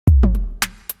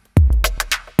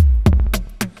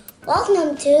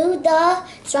Welcome to the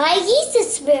dry yeast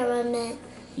experiment.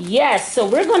 Yes, so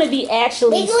we're going to be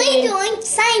actually doing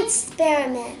science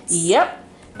experiments. Yep,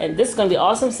 and this is going to be an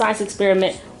awesome science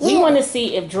experiment. We want to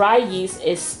see if dry yeast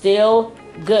is still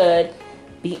good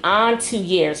beyond 2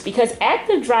 years, because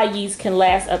active dry yeast can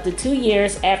last up to 2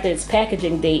 years after its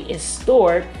packaging date is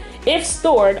stored, if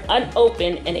stored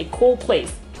unopened in a cool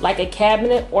place like a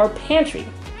cabinet or pantry,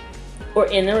 or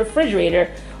in the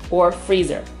refrigerator or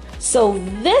freezer. So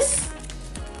this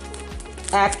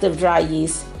active dry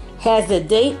yeast has the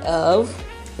date of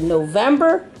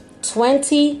November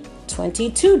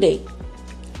 2022 date.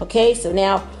 Okay, so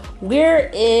now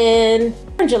we're in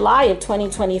July of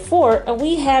 2024 and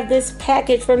we have this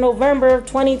package for November of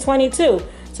 2022.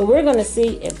 So we're going to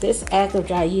see if this active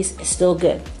dry yeast is still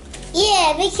good.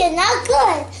 Yeah, because not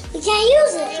good. We can't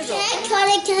use it. Can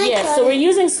I cut it? So we're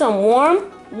using some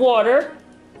warm water.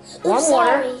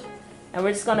 And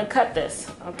we're just gonna cut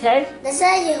this, okay? That's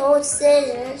how you hold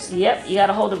scissors. Yep, you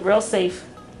gotta hold it real safe.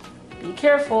 Be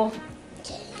careful.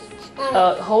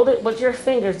 Okay. Hold it with your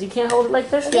fingers. You can't hold it like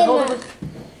this. Okay, hold it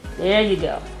with... There you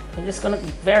go. I'm just gonna,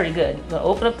 very good. You're gonna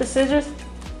open up the scissors.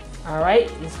 All right,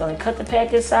 you're just gonna cut the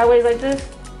package sideways like this.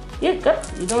 Yeah, good.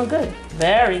 You're doing good.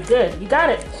 Very good. You got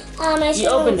it. You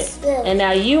opened it. And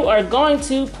now you are going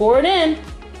to pour it in.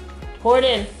 Pour it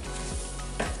in.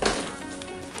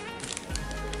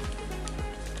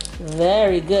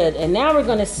 Very good. And now we're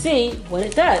going to see what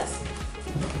it does.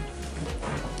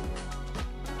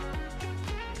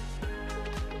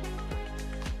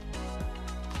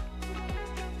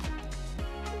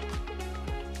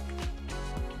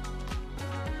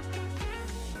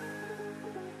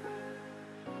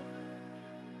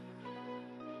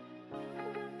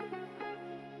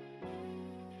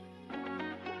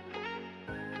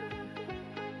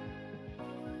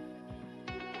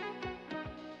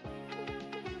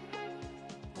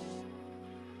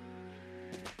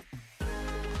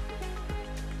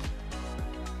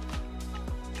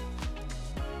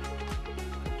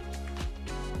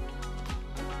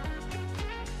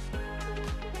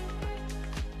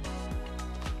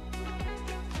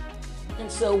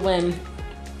 And so when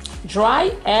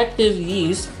dry active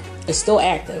yeast is still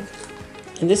active,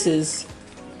 and this is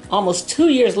almost 2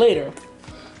 years later,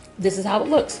 this is how it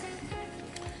looks.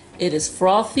 It is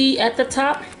frothy at the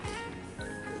top.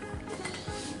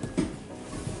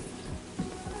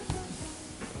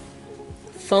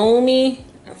 Foamy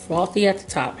and frothy at the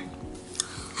top.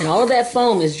 And all of that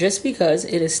foam is just because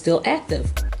it is still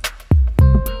active.